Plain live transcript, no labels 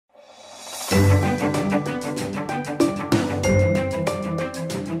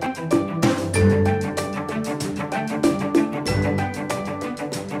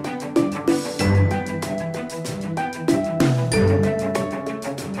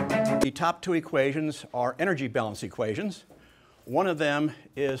the top two equations are energy balance equations. One of them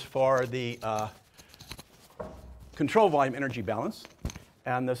is for the control volume energy balance,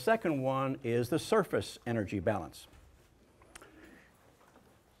 and the second one is the surface energy balance.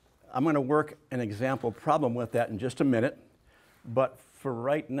 I'm going to work an example problem with that in just a minute, but for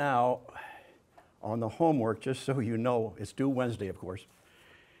right now, on the homework, just so you know, it's due Wednesday, of course,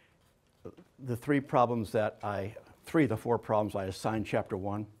 the three of the four problems I assigned Chapter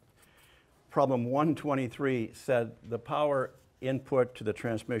 1. Problem 123 said the power input to the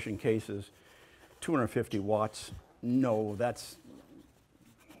transmission case is 250 watts. No, it's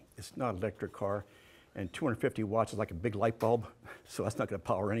not an electric car, and 250 watts is like a big light bulb, so that's not going to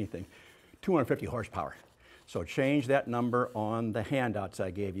power anything. 250 horsepower. So change that number on the handouts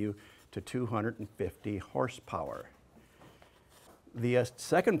I gave you to 250 horsepower. The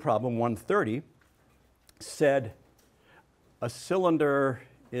second problem, 130, said a cylinder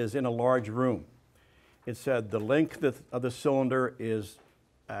is in a large room. It said the length of the cylinder is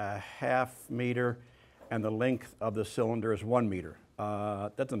a half meter and the length of the cylinder is 1 meter.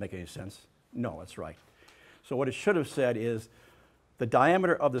 That doesn't make any sense. No, that's right. So what it should have said is the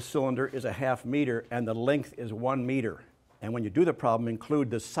diameter of the cylinder is a half meter and the length is 1 meter. And when you do the problem,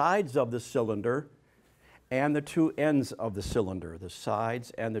 include the sides of the cylinder and the two ends of the cylinder, the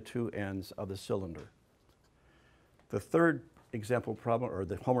sides and the two ends of the cylinder. The third example problem, or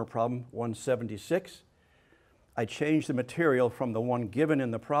the homework problem, 176, I changed the material from the one given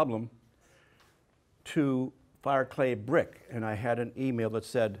in the problem to fire clay brick, and I had an email that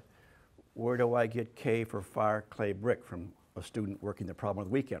said, where do I get K for fire clay brick, from a student working the problem on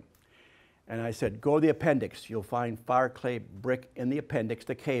the weekend. And I said, go to the appendix. You'll find fire clay brick in the appendix,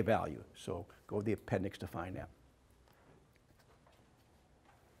 the K value. So go to the appendix to find that.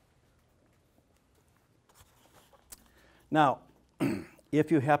 Now,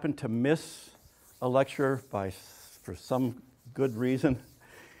 if you happen to miss a lecture for some good reason,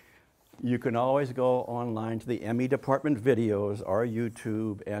 you can always go online to the ME department videos or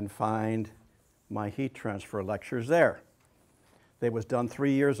YouTube and find my heat transfer lectures there. They was done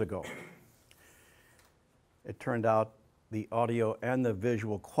 3 years ago. It turned out the audio and the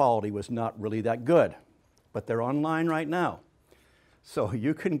visual quality was not really that good, but they're online right now. So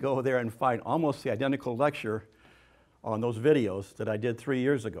you can go there and find almost the identical lecture on those videos that I did 3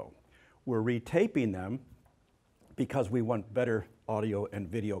 years ago. We're retaping them because we want better audio and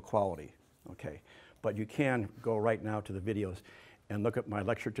video quality, okay? But you can go right now to the videos and look at my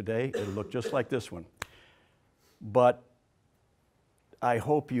lecture today. It'll look just like this one. But I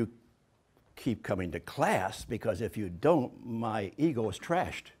hope you keep coming to class, because if you don't, my ego is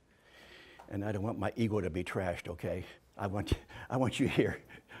trashed. And I don't want my ego to be trashed, okay? I want you here,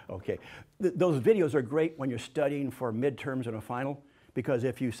 okay? Those videos are great when you're studying for midterms and a final, because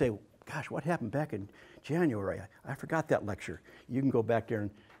if you say, gosh, what happened back in January? I forgot that lecture. You can go back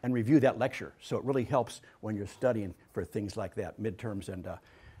there and review that lecture. So it really helps when you're studying for things like that, midterms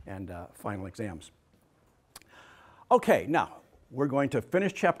and final exams. Okay, now, we're going to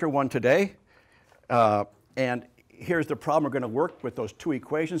finish Chapter 1 today. And here's the problem we're going to work with, those two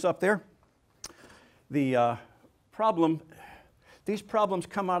equations up there. The these problems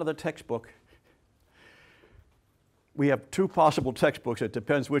come out of the textbook. We have two possible textbooks. It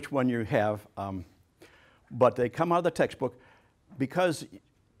depends which one you have. But they come out of the textbook. Because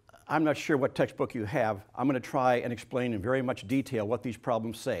I'm not sure what textbook you have, I'm going to try and explain in very much detail what these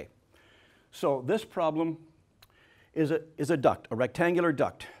problems say. So this problem is a duct, a rectangular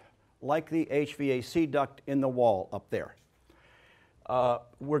duct, like the HVAC duct in the wall up there.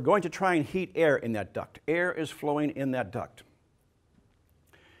 We're going to try and heat air in that duct. Air is flowing in that duct.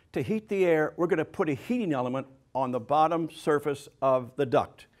 To heat the air, we're going to put a heating element on the bottom surface of the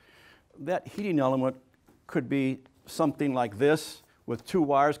duct. That heating element could be something like this, with two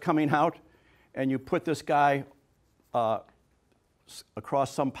wires coming out, and you put this guy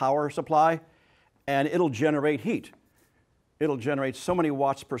across some power supply, and it'll generate heat. It'll generate so many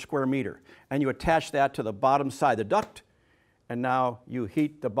watts per square meter. And you attach that to the bottom side of the duct, and now you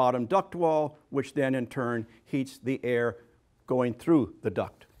heat the bottom duct wall, which then in turn heats the air going through the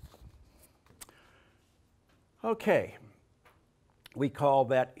duct. Okay, we call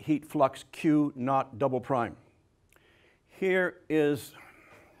that heat flux Q naught double prime. Here is,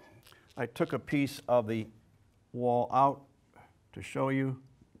 I took a piece of the wall out to show you.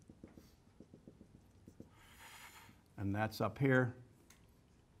 And that's up here.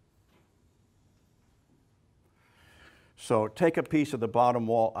 So take a piece of the bottom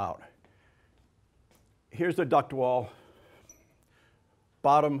wall out. Here's the duct wall,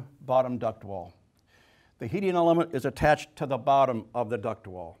 bottom duct wall. The heating element is attached to the bottom of the duct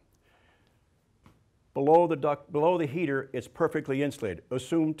wall. Below the heater, it's perfectly insulated,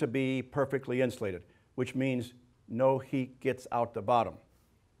 assumed to be perfectly insulated, which means no heat gets out the bottom.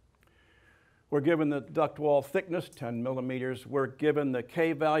 We're given the duct wall thickness, 10 millimeters. We're given the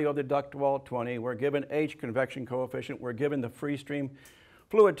K value of the duct wall, 20. We're given H, convection coefficient. We're given the free stream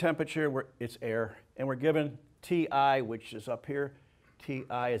fluid temperature, it's air. And we're given Ti, which is up here. Ti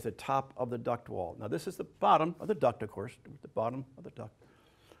is the top of the duct wall. Now this is the bottom of the duct, of course, the bottom of the duct.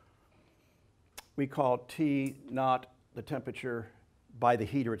 We call T naught the temperature by the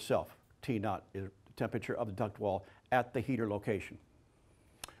heater itself. T naught is the temperature of the duct wall at the heater location.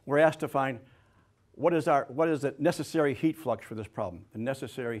 We're asked to find what is the necessary heat flux for this problem? The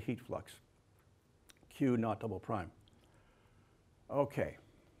necessary heat flux, Q naught double prime. Okay,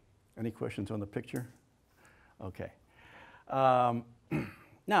 any questions on the picture? Okay.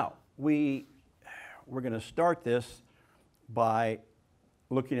 Now, we're going to start this by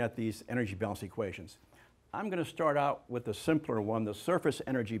looking at these energy balance equations. I'm going to start out with the simpler one, the surface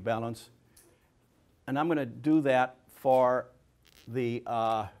energy balance, and I'm going to do that for the,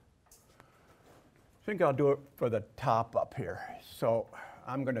 I think I'll do it for the top up here. So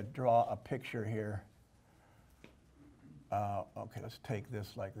I'm going to draw a picture here. Okay, let's take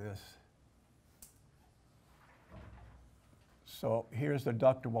this like this. So here's the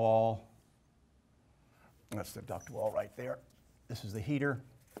duct wall. That's the duct wall right there. This is the heater.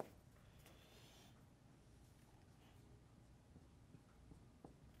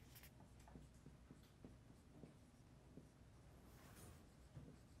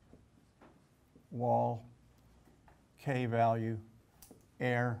 Wall, K value,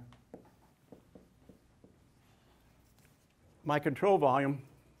 air. My control volume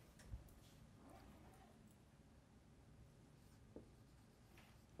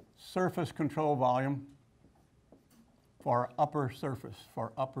surface control volume for upper surface,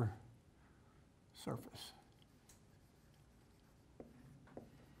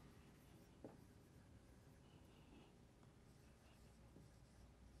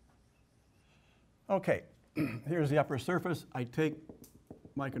 Okay, here's the upper surface. I take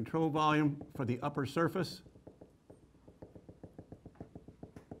my control volume for the upper surface.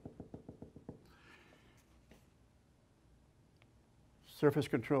 Surface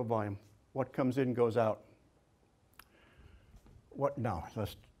control volume. What comes in goes out. What now?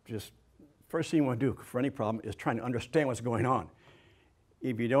 Let's just, first thing you want to do for any problem is trying to understand what's going on.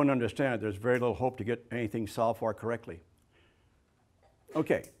 If you don't understand it, there's very little hope to get anything solved for correctly.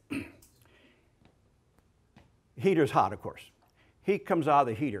 Okay. Heater's hot, of course. Heat comes out of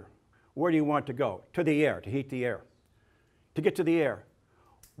the heater. Where do you want it to go? To the air, to heat the air. To get to the air,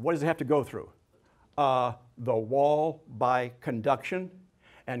 what does it have to go through? The wall by conduction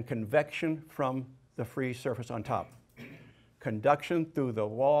and convection from the free surface on top. Conduction through the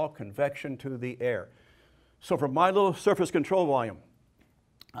wall, convection to the air. So for my little surface control volume,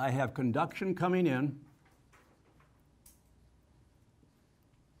 I have conduction coming in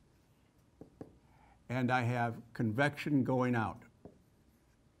and I have convection going out.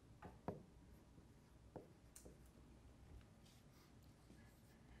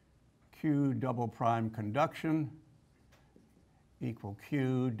 Q double prime conduction equal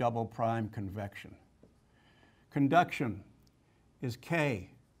Q double prime convection. Conduction is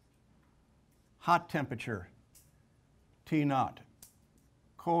K, hot temperature, T naught,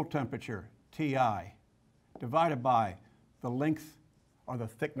 cold temperature, Ti, divided by the length or the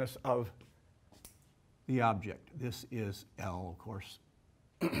thickness of the object. This is L, of course.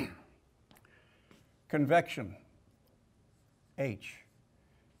 Convection, H.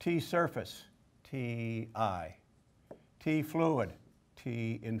 T surface, Ti. T fluid,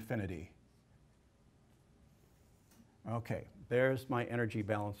 T infinity. Okay, there's my energy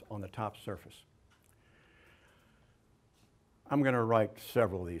balance on the top surface. I'm going to write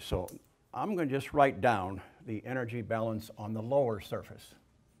several of these. So I'm going to just write down the energy balance on the lower surface.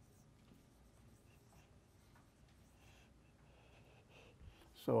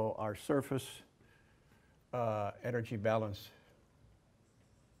 So our surface energy balance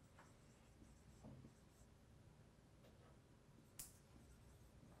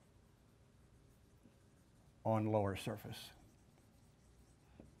on lower surface.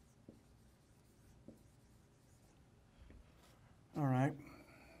 All right,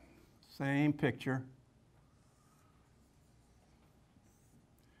 same picture.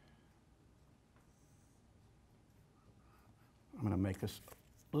 I'm going to make this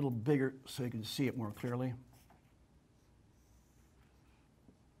a little bigger so you can see it more clearly.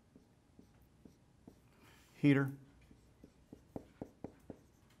 Heater,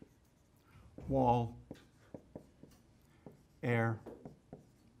 wall, air,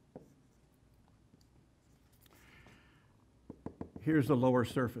 Here's the lower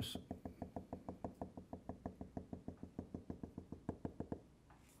surface.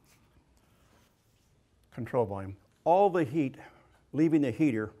 Control volume. All the heat leaving the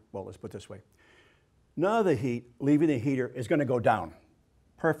heater, well, let's put it this way. None of the heat leaving the heater is going to go down.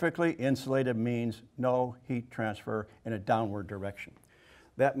 Perfectly insulated means no heat transfer in a downward direction.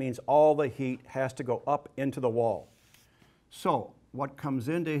 That means all the heat has to go up into the wall. So what comes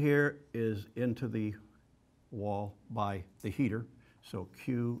into here is into the wall by the heater. So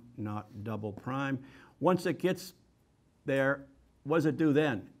Q naught double prime. Once it gets there, what does it do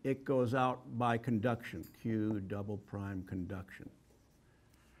then? It goes out by conduction. Q double prime conduction.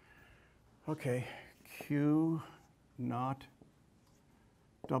 Okay, Q naught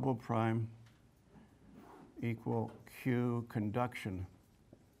double prime equal Q conduction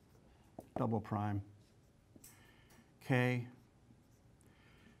double prime. K,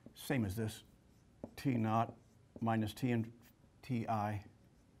 same as this, T naught minus T and Ti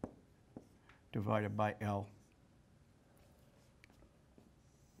divided by L.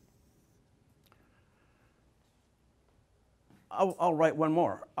 I'll write one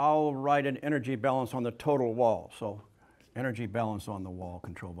more. I'll write an energy balance on the total wall. So energy balance on the wall,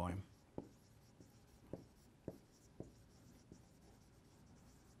 control volume.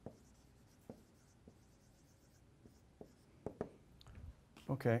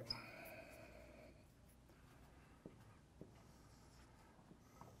 Okay.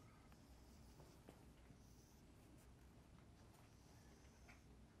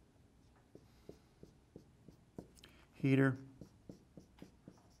 Heater,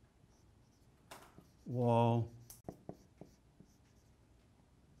 wall,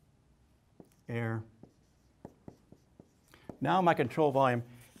 air. Now my control volume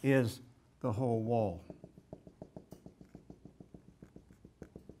is the whole wall.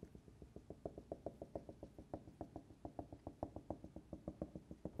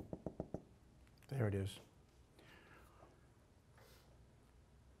 There it is.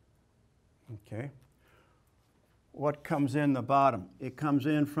 Okay. What comes in the bottom? It comes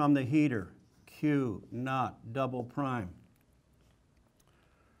in from the heater, Q naught double prime.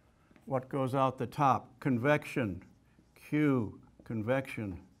 What goes out the top? Convection, Q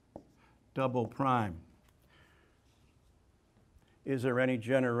convection double prime. Is there any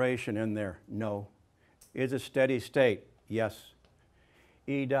generation in there? No. Is it steady state? Yes.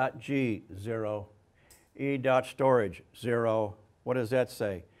 E dot G, 0. E dot storage, 0. What does that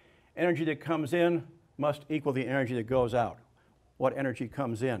say? Energy that comes in must equal the energy that goes out. What energy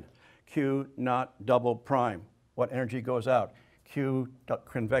comes in? Q naught double prime. What energy goes out? Q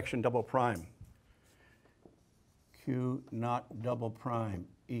convection double prime. Q naught double prime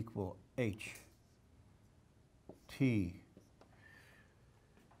equal H T.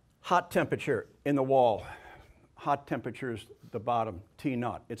 Hot temperature in the wall. Hot temperature is the bottom, T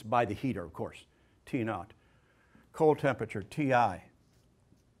naught. It's by the heater, of course, T naught. Cold temperature, Ti.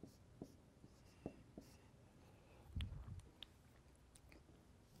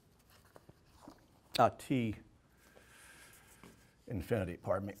 T infinity,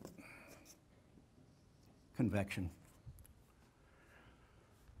 pardon me. Convection.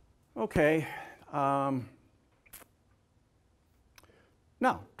 Okay. Now,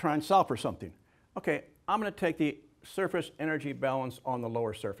 try and solve for something. Okay, I'm going to take the surface energy balance on the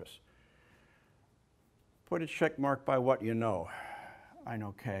lower surface. Put a check mark by what you know. I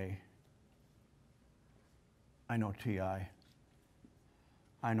know K. I know Ti.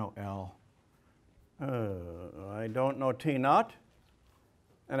 I know L. I don't know T naught,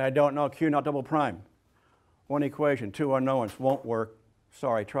 and I don't know Q naught double prime. One equation, two unknowns, won't work.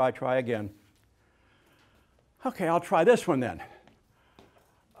 Sorry, try again. Okay, I'll try this one then.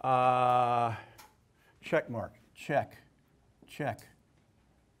 Check mark, check, check,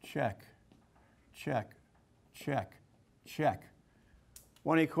 check, check, check, check.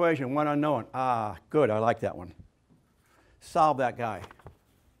 One equation, one unknown. Ah, good, I like that one. Solve that guy.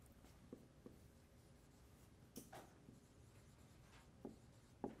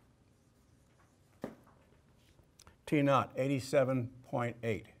 T naught,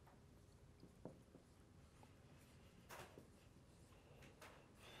 87.8.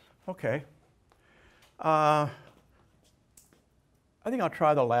 Okay. I think I'll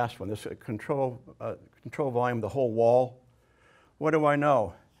try the last one, this control volume, the whole wall. What do I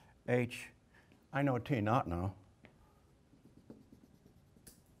know? H. I know T naught now.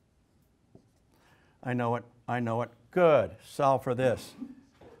 I know it. I know it. Good. Solve for this.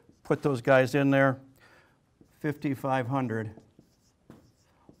 Put those guys in there. 5,500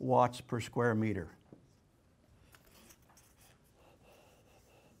 watts per square meter.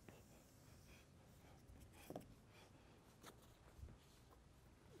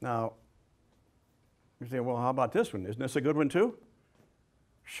 Now, you say, well, how about this one? Isn't this a good one too?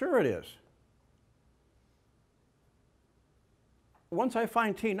 Sure it is. Once I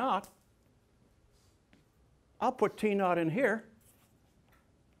find T naught, I'll put T naught in here.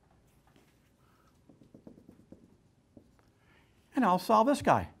 And I'll solve this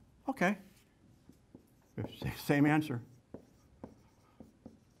guy. Okay. Same answer.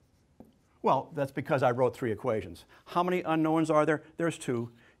 Well, that's because I wrote 3 equations. How many unknowns are there? There's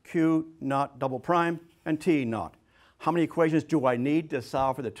 2. Q naught double prime and T naught. How many equations do I need to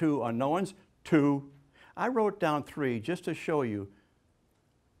solve for the 2 unknowns? 2. I wrote down 3 just to show you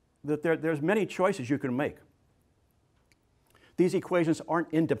that there's many choices you can make. These equations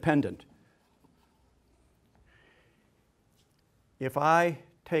aren't independent. If I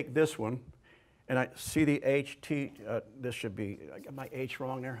take this one, and I see the HT, this should be, I got my H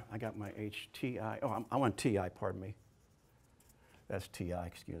wrong there. I got my HTI. Oh, I want TI, pardon me. That's TI,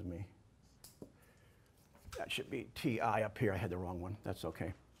 excuse me. That should be TI up here. I had the wrong one. That's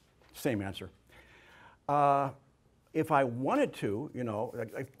okay. Same answer. If I wanted to, you know,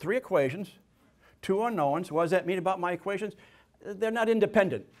 like 3 equations, 2 unknowns, what does that mean about my equations? They're not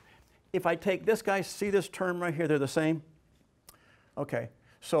independent. If I take this guy, see this term right here, they're the same? Okay,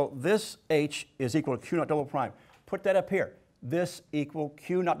 so this H is equal to Q naught double prime. Put that up here. This equal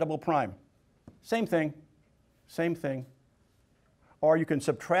Q naught double prime. Same thing, same thing. Or you can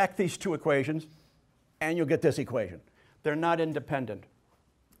subtract these 2 equations and you'll get this equation. They're not independent.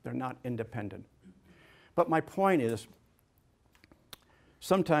 They're not independent. But my point is,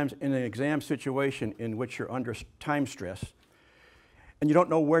 sometimes in an exam situation in which you're under time stress and you don't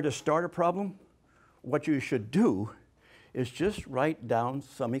know where to start a problem, what you should do is just write down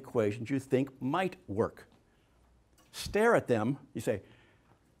some equations you think might work. Stare at them. You say,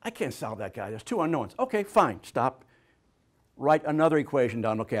 I can't solve that guy. There's 2 unknowns. Okay, fine. Stop. Write another equation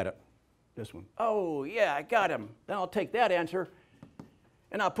down. Look at it. This one. Oh, yeah, I got him. Then I'll take that answer,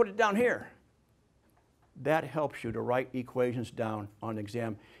 and I'll put it down here. That helps you to write equations down on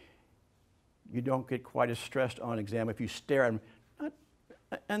exam. You don't get quite as stressed on exam if you stare at them.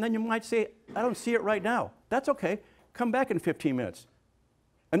 And then you might say, I don't see it right now. That's okay. Come back in 15 minutes.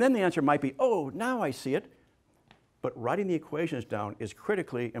 And then the answer might be, oh, now I see it. But writing the equations down is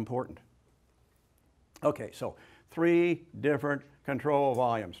critically important. Okay, so 3 different control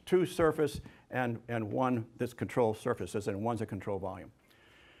volumes, 2 surface and 1 that's control surfaces, and 1's a control volume.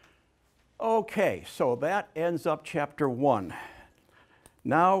 Okay, so that ends up chapter 1.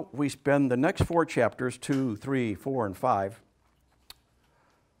 Now we spend the next 4 chapters, 2, 3, 4, and 5,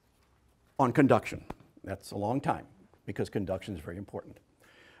 on conduction. That's a long time, because conduction is very important.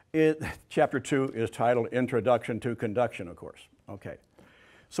 Chapter 2 is titled Introduction to Conduction, of course. Okay,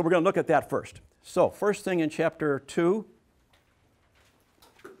 so we're going to look at that first. So first thing in chapter 2,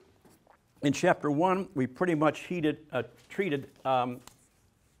 in chapter 1, we pretty much treated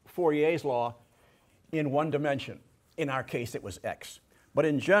Fourier's law in 1 dimension. In our case, it was x. But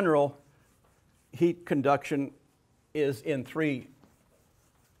in general, heat conduction is in 3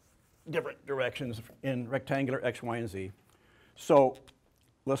 different directions in rectangular x, y, and z. So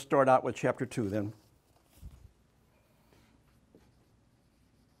let's start out with chapter 2 then.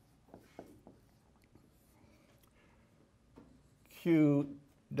 Q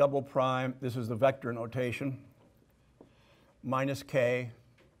double prime, this is the vector notation, minus k,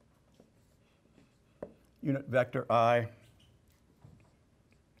 unit vector I,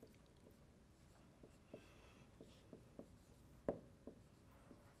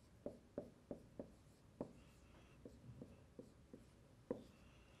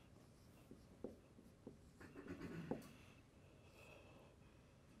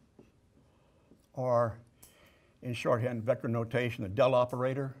 or in shorthand vector notation, the del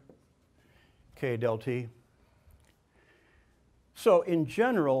operator, k del t. So in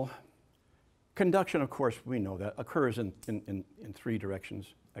general, conduction, of course, we know that, occurs in 3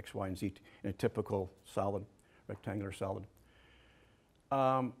 directions, x, y, and z, in a typical solid, rectangular solid.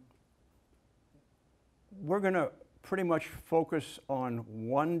 We're going to pretty much focus on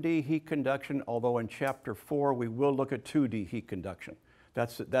 1D heat conduction, although in chapter 4 we will look at 2D heat conduction.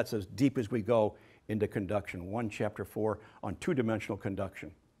 That's as deep as we go into conduction, chapter 4 on 2-dimensional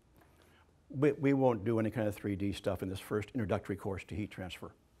conduction. We won't do any kind of 3D stuff in this first introductory course to heat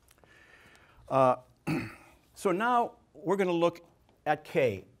transfer. So now we're going to look at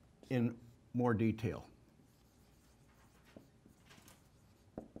K in more detail.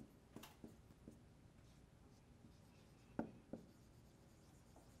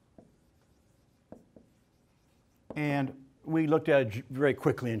 And we looked at it very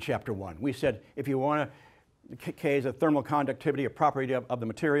quickly in chapter 1. We said if you want to K is a thermal conductivity, a property of the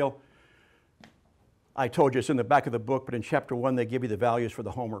material. I told you it's in the back of the book, but in chapter 1 they give you the values for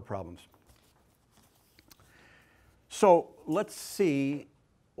the homework problems. So let's see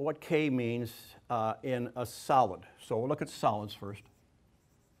what K means in a solid. So we'll look at solids first.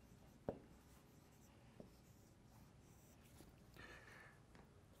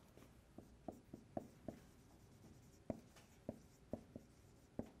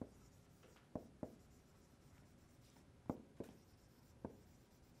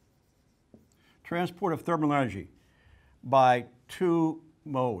 Transport of thermal energy by two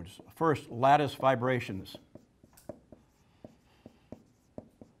modes. First, lattice vibrations.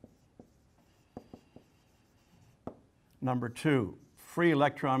 Number 2, free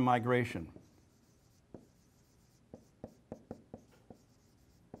electron migration.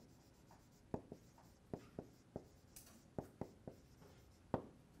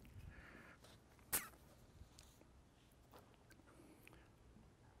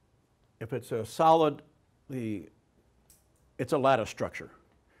 If it's a solid, it's a lattice structure.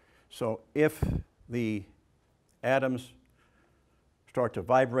 So if the atoms start to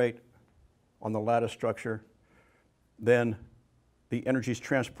vibrate on the lattice structure, then the energy is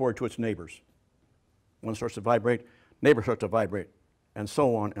transported to its neighbors. One starts to vibrate, neighbor starts to vibrate, and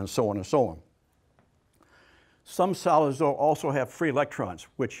so on and so on and so on. Some solids, though, also have free electrons,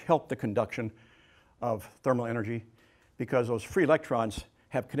 which help the conduction of thermal energy, because those free electrons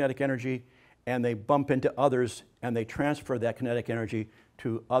have kinetic energy, and they bump into others, and they transfer that kinetic energy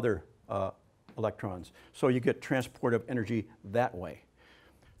to other electrons. So you get transport of energy that way.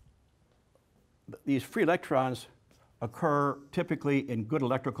 These free electrons occur typically in good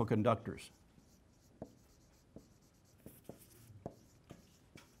electrical conductors.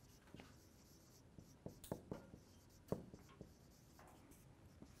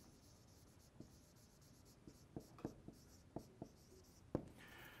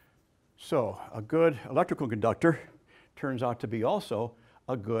 So a good electrical conductor turns out to be also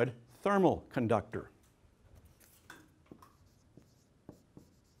a good thermal conductor.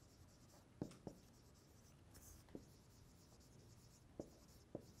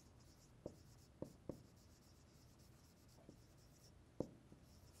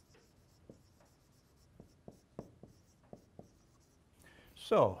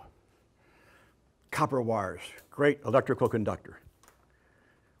 So, copper wires, great electrical conductor.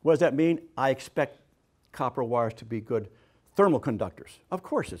 What does that mean? I expect copper wires to be good thermal conductors. Of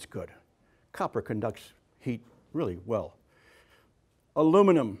course it's good. Copper conducts heat really well.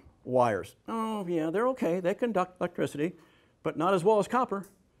 Aluminum wires, oh yeah, they're okay. They conduct electricity, but not as well as copper.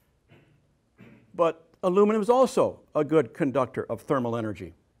 But aluminum is also a good conductor of thermal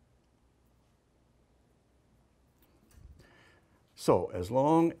energy. So as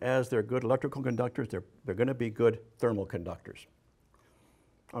long as they're good electrical conductors, they're going to be good thermal conductors.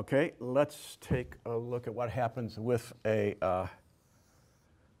 Okay, let's take a look at what happens with a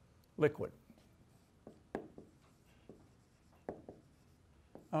liquid.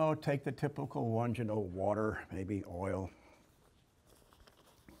 Oh, take the typical ones, you know, water, maybe oil.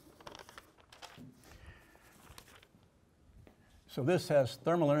 So this has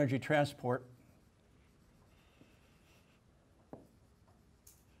thermal energy transport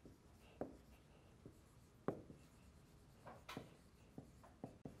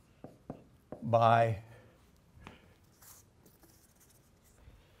by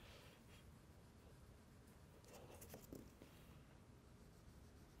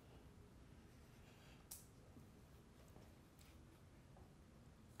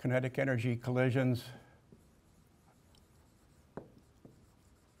kinetic energy collisions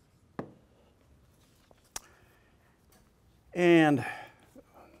and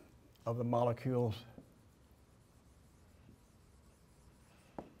of the molecules.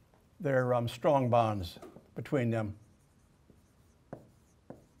 There are strong bonds between them.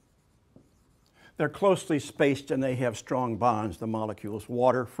 They're closely spaced and they have strong bonds, the molecules.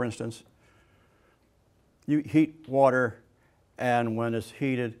 Water, for instance. You heat water, and when it's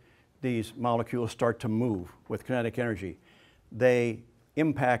heated, these molecules start to move with kinetic energy. They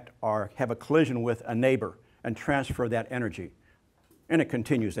impact or have a collision with a neighbor and transfer that energy. And it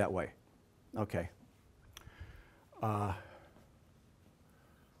continues that way. Okay.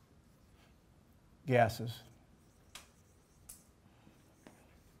 Gases.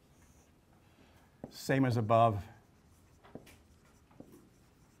 Same as above,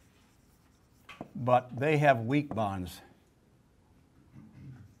 but they have weak bonds.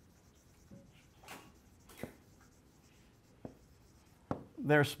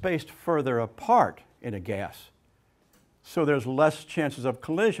 They're spaced further apart in a gas, so there's less chances of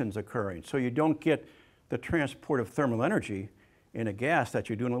collisions occurring. So you don't get the transport of thermal energy in a gas that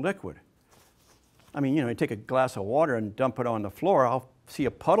you do in a liquid. I mean, you know, you take a glass of water and dump it on the floor, I'll see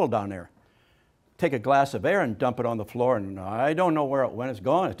a puddle down there. Take a glass of air and dump it on the floor, and I don't know where it went. It's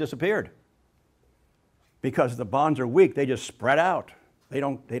gone. It's disappeared. Because the bonds are weak, they just spread out. They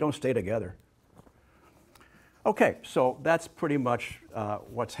don't stay together. Okay, so that's pretty much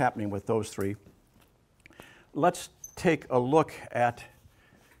what's happening with those three. Let's take a look at,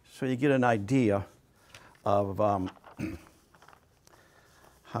 so you get an idea of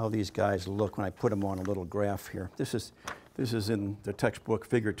how these guys look when I put them on a little graph here. This is in the textbook,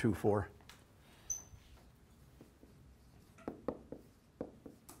 Figure 2.4.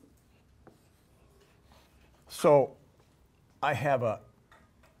 So I have a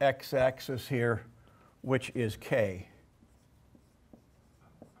x-axis here, which is K.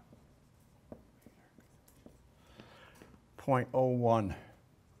 .01,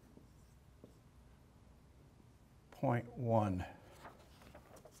 0.1,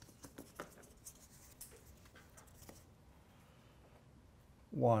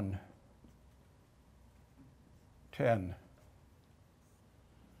 1, 10,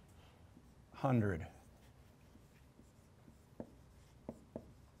 100.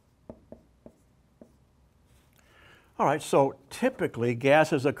 All right, so typically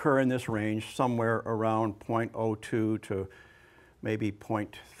gases occur in this range, somewhere around 0.02 to maybe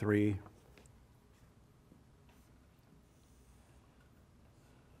 0.3.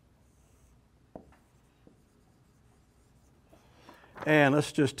 And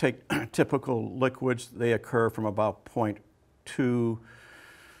let's just take typical liquids. They occur from about 0.2 to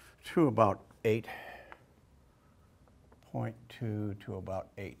about 8. 0.2 to about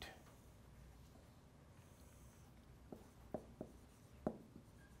 8.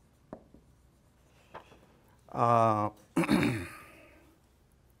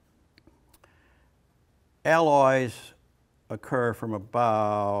 Alloys occur from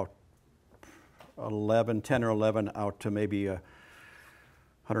about 10 or 11 out to maybe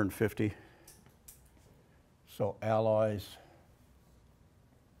 150. So alloys.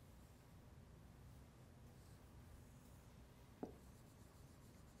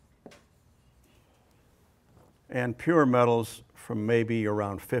 And pure metals from maybe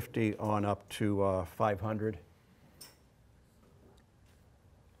around 50 on up to 500.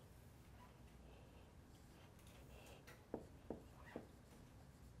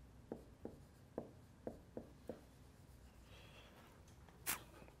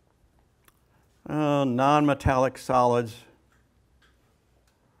 Non-metallic solids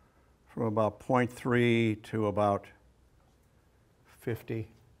from about 0.3 to about 50.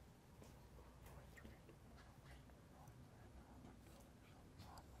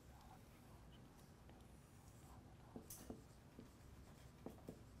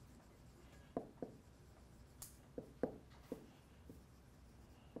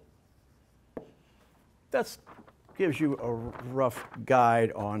 That gives you a rough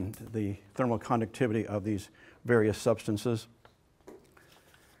guide on the thermal conductivity of these various substances.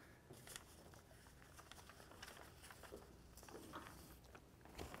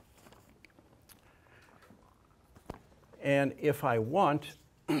 And if I want,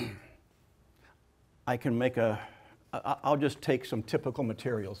 I can make I'll just take some typical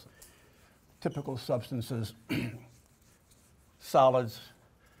materials, typical substances, solids,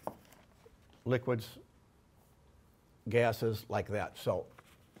 liquids, gases, like that. So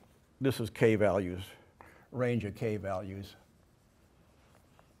this is K values, range of K values.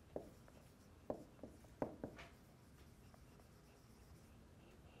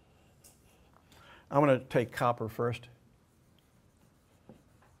 I'm going to take copper first.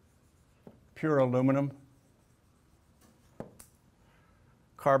 Pure aluminum,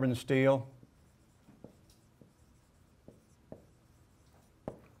 carbon steel,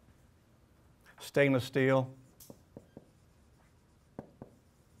 stainless steel,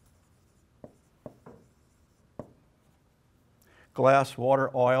 glass,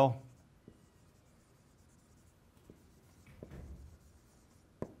 water, oil,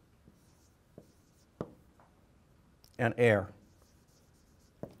 and air.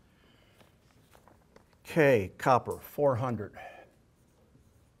 K, copper, 400.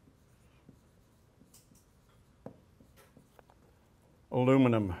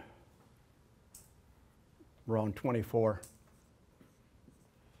 Aluminum, around 24.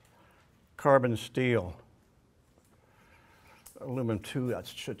 Carbon steel, aluminum 2, that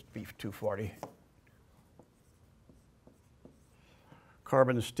should be 240.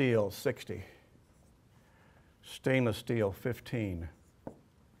 Carbon steel, 60. Stainless steel, 15.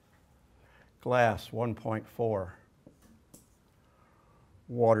 Glass, 1.4.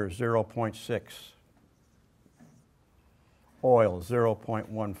 Water, 0.6. Oil,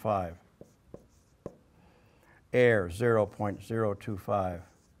 0.15. Air, 0.025.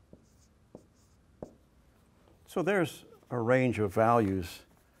 So there's a range of values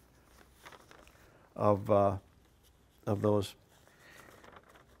of those.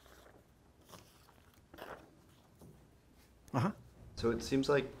 So it seems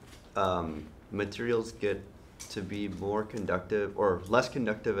like materials get to be more conductive or less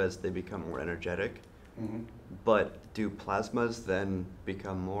conductive as they become more energetic. Mm-hmm. But do plasmas then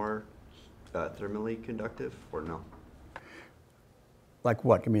become more thermally conductive or no? Like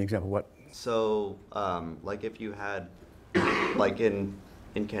what? Give me an example. What? So like if you had like in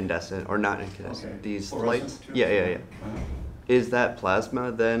incandescent or not incandescent, okay, these lights. Yeah. Is that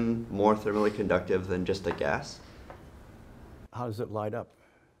plasma then more thermally conductive than just a gas? How does it light up?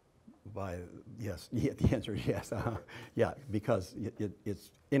 Yes. The answer is yes. Yeah, because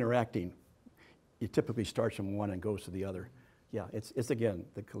it's interacting. It typically starts from one and goes to the other. Yeah, it's again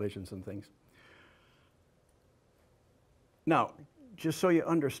the collisions and things. Now, just so you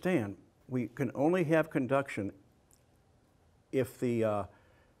understand, we can only have conduction if the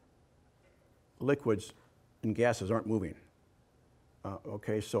liquids and gases aren't moving.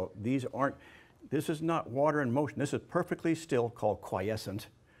 Okay, so this is not water in motion. This is perfectly still, called quiescent.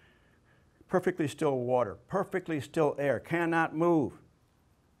 Perfectly still water, perfectly still air, cannot move.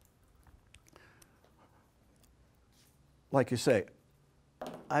 Like you say,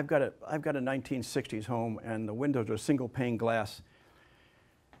 I've got a 1960s home, and the windows are single pane glass.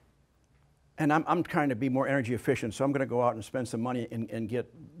 And I'm trying to be more energy efficient, so I'm going to go out and spend some money and get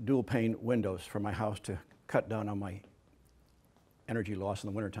dual pane windows for my house to cut down on my energy loss in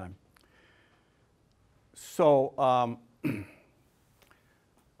the wintertime. So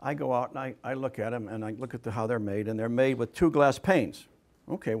I go out and I look at them, and I look at how they're made, and they're made with 2 glass panes.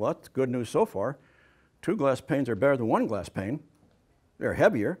 Okay, well, that's good news so far. 2 glass panes are better than 1 glass pane. They're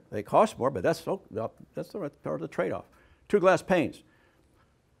heavier, they cost more, but that's part of the trade-off. 2 glass panes.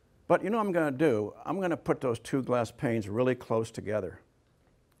 But you know what I'm going to do? I'm going to put those 2 glass panes really close together.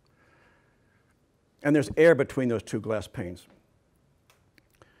 And there's air between those 2 glass panes.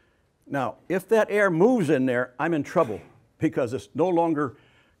 Now, if that air moves in there, I'm in trouble, because it's no longer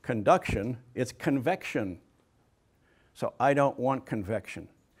conduction, it's convection. So I don't want convection.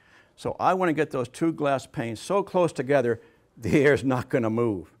 So I want to get those 2 glass panes so close together, the air's not going to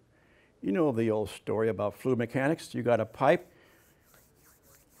move. You know the old story about fluid mechanics. You got a pipe.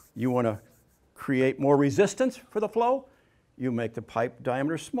 You want to create more resistance for the flow. You make the pipe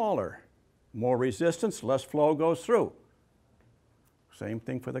diameter smaller. More resistance, less flow goes through. Same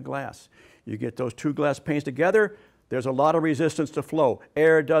thing for the glass. You get those 2 glass panes together, there's a lot of resistance to flow.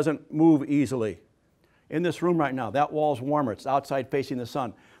 Air doesn't move easily. In this room right now, that wall's warmer. It's outside facing the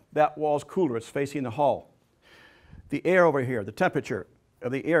sun. That wall's cooler. It's facing the hall. The air over here, the temperature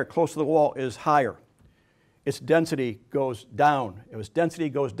of the air close to the wall is higher. Its density goes down. Its density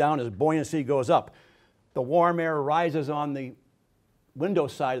goes down as buoyancy goes up. The warm air rises on the window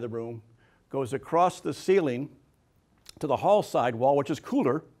side of the room, goes across the ceiling to the hall side wall, which is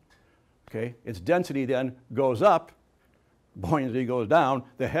cooler. Okay, its density then goes up, buoyancy goes down,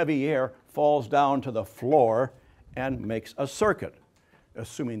 the heavy air falls down to the floor and makes a circuit,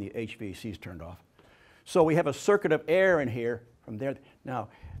 assuming the HVAC is turned off. So we have a circuit of air in here from there. Now,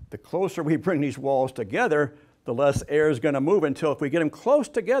 the closer we bring these walls together, the less air is going to move, until if we get them close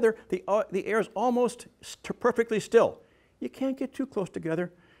together, the air is almost perfectly still. You can't get too close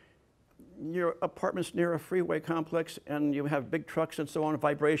together. Your apartment's near a freeway complex, and you have big trucks and so on,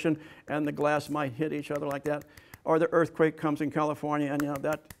 vibration, and the glass might hit each other like that. Or the earthquake comes in California, and you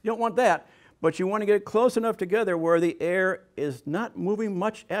don't want that. But you want to get it close enough together where the air is not moving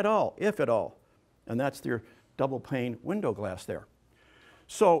much at all, if at all. And that's your double pane window glass there.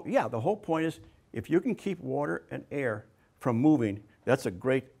 So yeah, the whole point is, if you can keep water and air from moving, that's a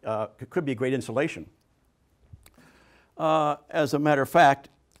great, it could be a great insulation. As a matter of fact,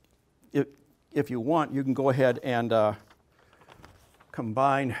 if you want, you can go ahead and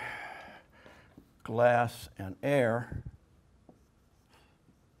combine glass and air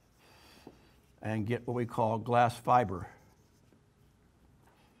and get what we call glass fiber.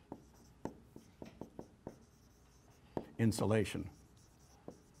 Insulation.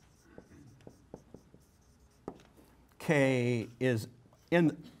 K is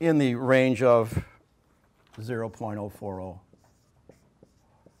in the range of 0.040.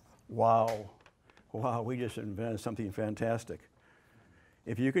 Wow, we just invented something fantastic.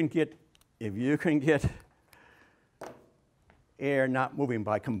 If you can get air not moving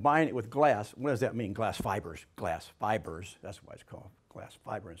by combining it with glass, what does that mean? Glass fibers, that's why it's called glass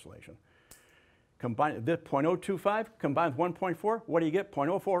fiber insulation. Combine this 0.025 combined with 1.4, what do you get?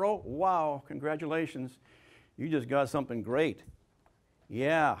 0.040. Wow, congratulations. You just got something great.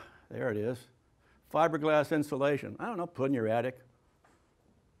 Yeah, there it is. Fiberglass insulation. I don't know, put in your attic,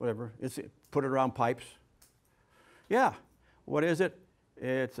 whatever. Put it around pipes. Yeah, what is it?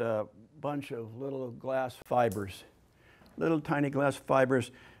 It's a bunch of little glass fibers, little tiny glass fibers,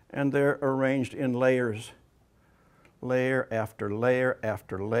 and they're arranged in layers. Layer after layer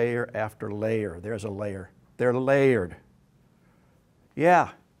after layer after layer. There's a layer. They're layered.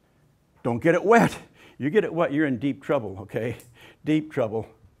 Yeah, don't get it wet. You get it wet, you're in deep trouble, okay? Deep trouble.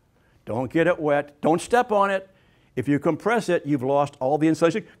 Don't get it wet. Don't step on it. If you compress it, you've lost all the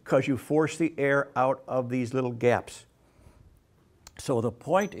insulation because you force the air out of these little gaps. So the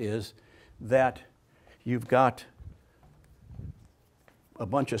point is that you've got a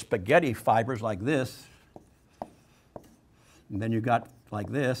bunch of spaghetti fibers like this, and then you've got like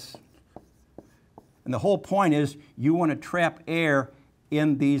this. And the whole point is you want to trap air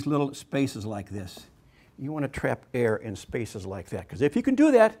in these little spaces like this. You want to trap air in spaces like that, because if you can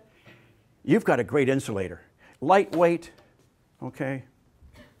do that, you've got a great insulator. Lightweight, okay?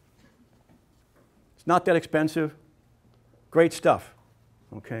 It's not that expensive. Great stuff,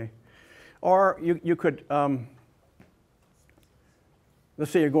 okay? Or you could,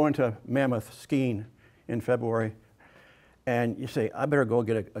 let's say you're going to Mammoth skiing in February, and you say, I better go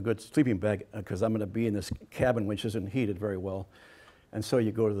get a good sleeping bag because I'm going to be in this cabin which isn't heated very well. And so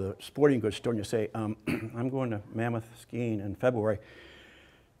you go to the sporting goods store and you say, I'm going to Mammoth skiing in February.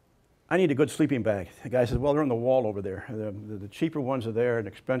 I need a good sleeping bag. The guy says, well, they're on the wall over there. The cheaper ones are there and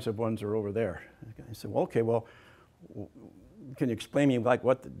expensive ones are over there. I said, well, okay, well, can you explain to me like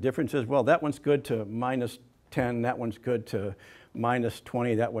what the difference is? Well, that one's good to -10, that one's good to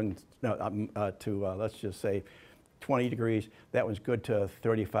 -20, that one's let's just say 20 degrees, that one's good to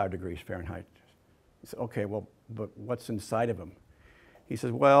 35 degrees Fahrenheit. He said, okay, well, but what's inside of them? He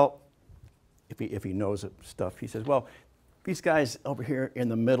says, well, if he knows stuff, he says, well, these guys over here in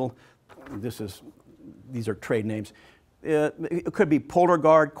the middle, these are trade names. It could be Polar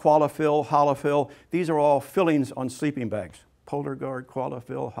Guard, Qualifill, Holofill. These are all fillings on sleeping bags. Polar Guard,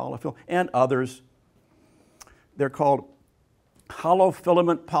 Qualifill, Holofill, and others. They're called hollow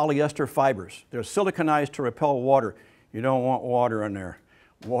filament polyester fibers. They're siliconized to repel water. You don't want water in there.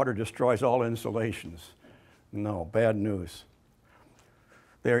 Water destroys all insulations. No, bad news.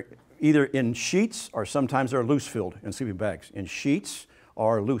 They're either in sheets or sometimes they're loose filled in sleeping bags. In sheets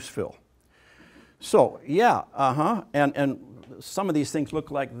or loose fill. So, yeah, and some of these things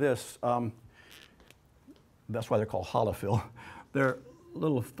look like this. That's why they're called holofill. They're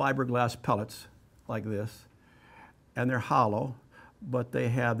little fiberglass pellets like this, and they're hollow, but they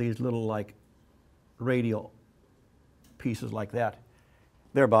have these little like radial pieces like that.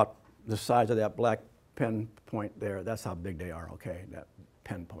 They're about the size of that black pen point there. That's how big they are, okay, that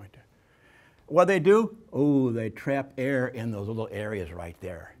pen point. What they do? Oh, they trap air in those little areas right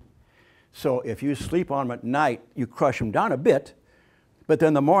there. So if you sleep on them at night, you crush them down a bit, but then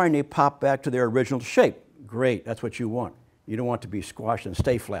in the morning they pop back to their original shape. Great, that's what you want. You don't want to be squashed and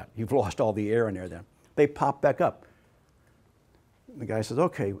stay flat. You've lost all the air in there then. They pop back up. The guy says,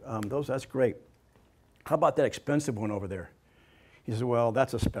 okay, that's great. How about that expensive one over there? He says, well,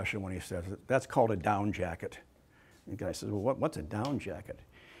 that's a special one, he says. That's called a down jacket. The guy says, well, what's a down jacket?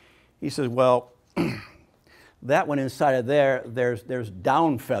 He says, well, that one inside of there's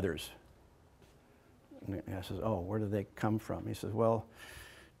down feathers. And the guy says, oh, where do they come from? He says, well,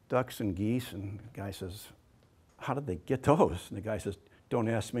 ducks and geese. And the guy says, how did they get those? And the guy says, don't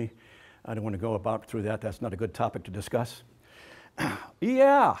ask me. I don't want to go about through that. That's not a good topic to discuss.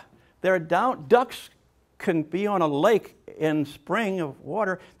 Yeah, they're down. Ducks can be on a lake in spring of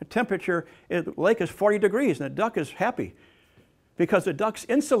water. The temperature in the lake is 40 degrees, and the duck is happy because the duck's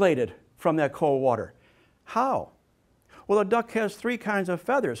insulated from that cold water. How? Well, the duck has three kinds of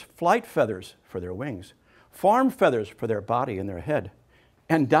feathers: flight feathers for their wings, farm feathers for their body and their head,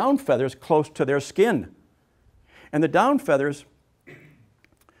 and down feathers close to their skin. And the down feathers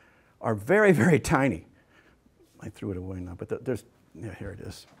are very, very tiny. I threw it away now, but yeah, here it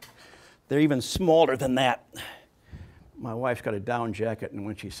is. They're even smaller than that. My wife's got a down jacket, and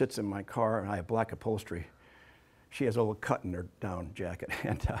when she sits in my car, and I have black upholstery, she has a little cut in her down jacket.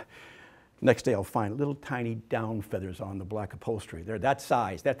 And next day I'll find little tiny down feathers on the black upholstery. They're that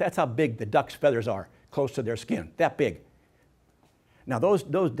size. That's how big the duck's feathers are, close to their skin, that big. Now those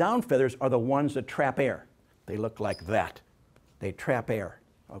down feathers are the ones that trap air. They look like that. They trap air,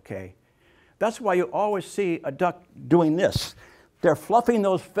 okay? That's why you always see a duck doing this. They're fluffing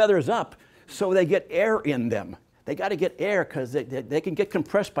those feathers up so they get air in them. They got to get air because they can get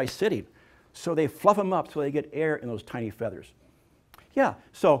compressed by sitting. So they fluff them up so they get air in those tiny feathers. Yeah,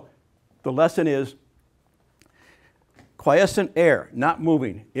 so the lesson is quiescent air, not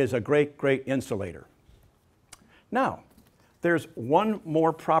moving, is a great, great insulator. Now, there's one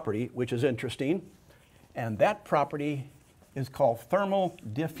more property which is interesting, and that property is called thermal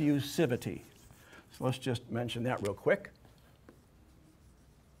diffusivity. So let's just mention that real quick.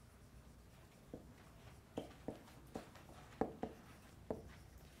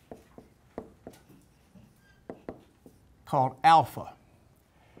 Called alpha.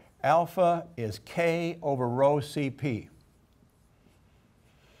 Alpha is K over rho Cp.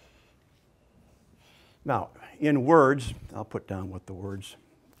 Now, in words, I'll put down what the words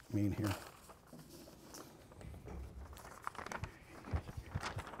mean here.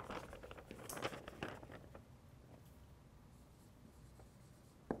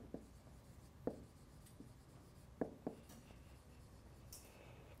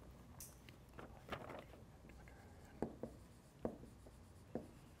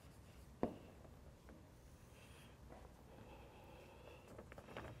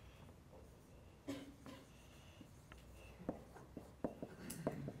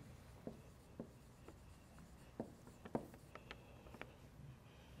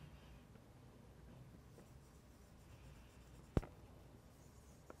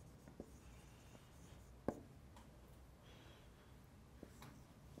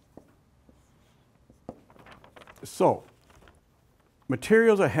 So,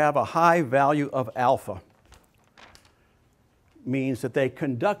 materials that have a high value of alpha means that they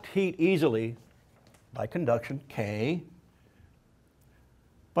conduct heat easily by conduction, K,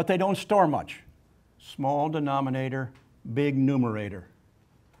 but they don't store much. Small denominator, big numerator.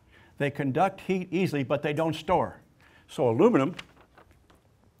 They conduct heat easily, but they don't store. So aluminum,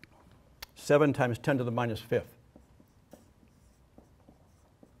 7 times 10 to the minus fifth.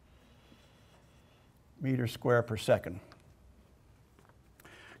 Meters square per second.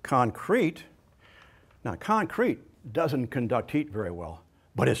 Concrete, now concrete doesn't conduct heat very well,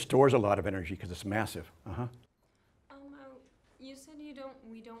 but it stores a lot of energy because it's massive. You said we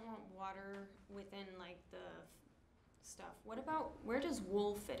don't want water within like the stuff. What about, where does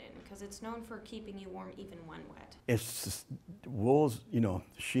wool fit in? Because it's known for keeping you warm even when wet. It's just, wool's, you know,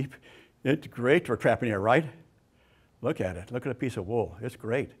 sheep, it's great for trapping air, right? Look at it, look at a piece of wool, it's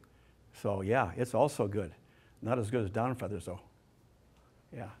great. So yeah, it's also good. Not as good as down feathers though.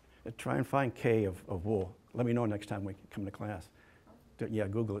 Yeah, try and find K of wool. Let me know next time we come to class. Yeah,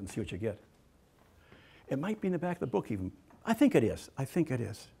 Google it and see what you get. It might be in the back of the book even. I think it is. I think it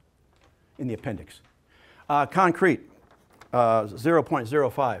is. In the appendix. Concrete,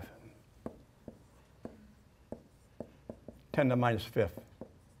 0.05. 10 to the minus fifth.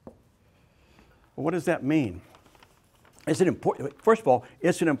 Well, what does that mean? It's an important, first of all,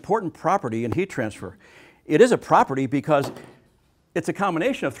 it's an important property in heat transfer. It is a property because it's a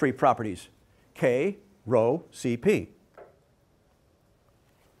combination of 3 properties, K, rho, Cp.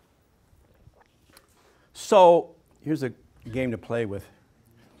 So here's a game to play with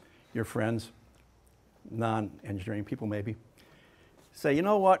your friends, non-engineering people maybe. Say, you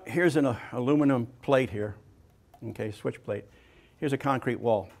know what, here's an aluminum plate here, okay, switch plate. Here's a concrete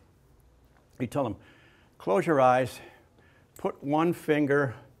wall. You tell them, close your eyes, put one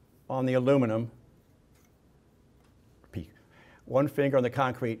finger on the aluminum, one finger on the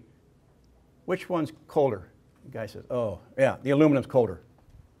concrete. Which one's colder? The guy says, oh, yeah, the aluminum's colder.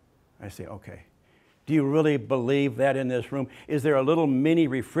 I say, okay. Do you really believe that in this room? Is there a little mini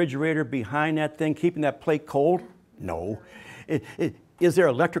refrigerator behind that thing keeping that plate cold? No. Is there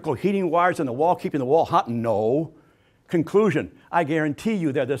electrical heating wires in the wall keeping the wall hot? No. Conclusion, I guarantee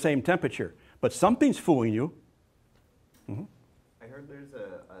you they're the same temperature, but something's fooling you. Mm-hmm. I heard there's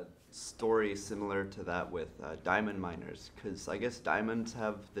a story similar to that with diamond miners, because I guess diamonds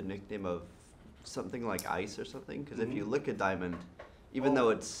have the nickname of something like ice or something, because if you look at diamond, even though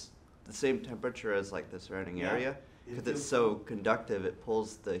it's the same temperature as like the surrounding area, because it's so conductive, it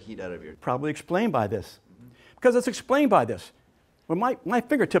pulls the heat out of your... Probably explained by this. Because it's explained by this. Well, my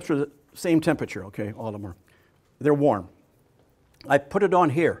fingertips are the same temperature, okay, all of them are. They're warm. I put it on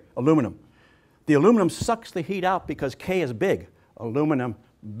here, aluminum. The aluminum sucks the heat out because K is big. Aluminum,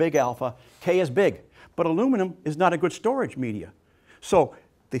 big alpha, K is big. But aluminum is not a good storage media. So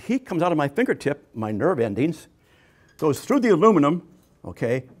the heat comes out of my fingertip, my nerve endings, goes through the aluminum,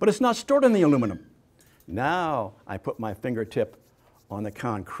 okay, but it's not stored in the aluminum. Now I put my fingertip on the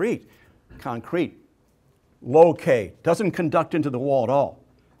concrete. Concrete, low K, doesn't conduct into the wall at all.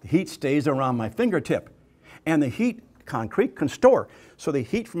 The heat stays around my fingertip. And the heat, concrete can store. So the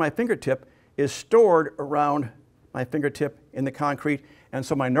heat from my fingertip is stored around my fingertip in the concrete, And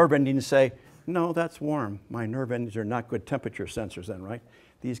so my nerve endings say, no, that's warm. My nerve endings are not good temperature sensors then, right?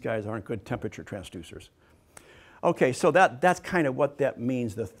 These guys aren't good temperature transducers. Okay, so that's kind of what that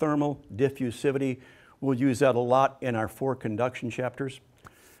means, the thermal diffusivity. We'll use that a lot in our 4 conduction chapters.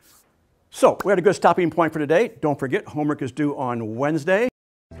 So we had a good stopping point for today. Don't forget, homework is due on Wednesday.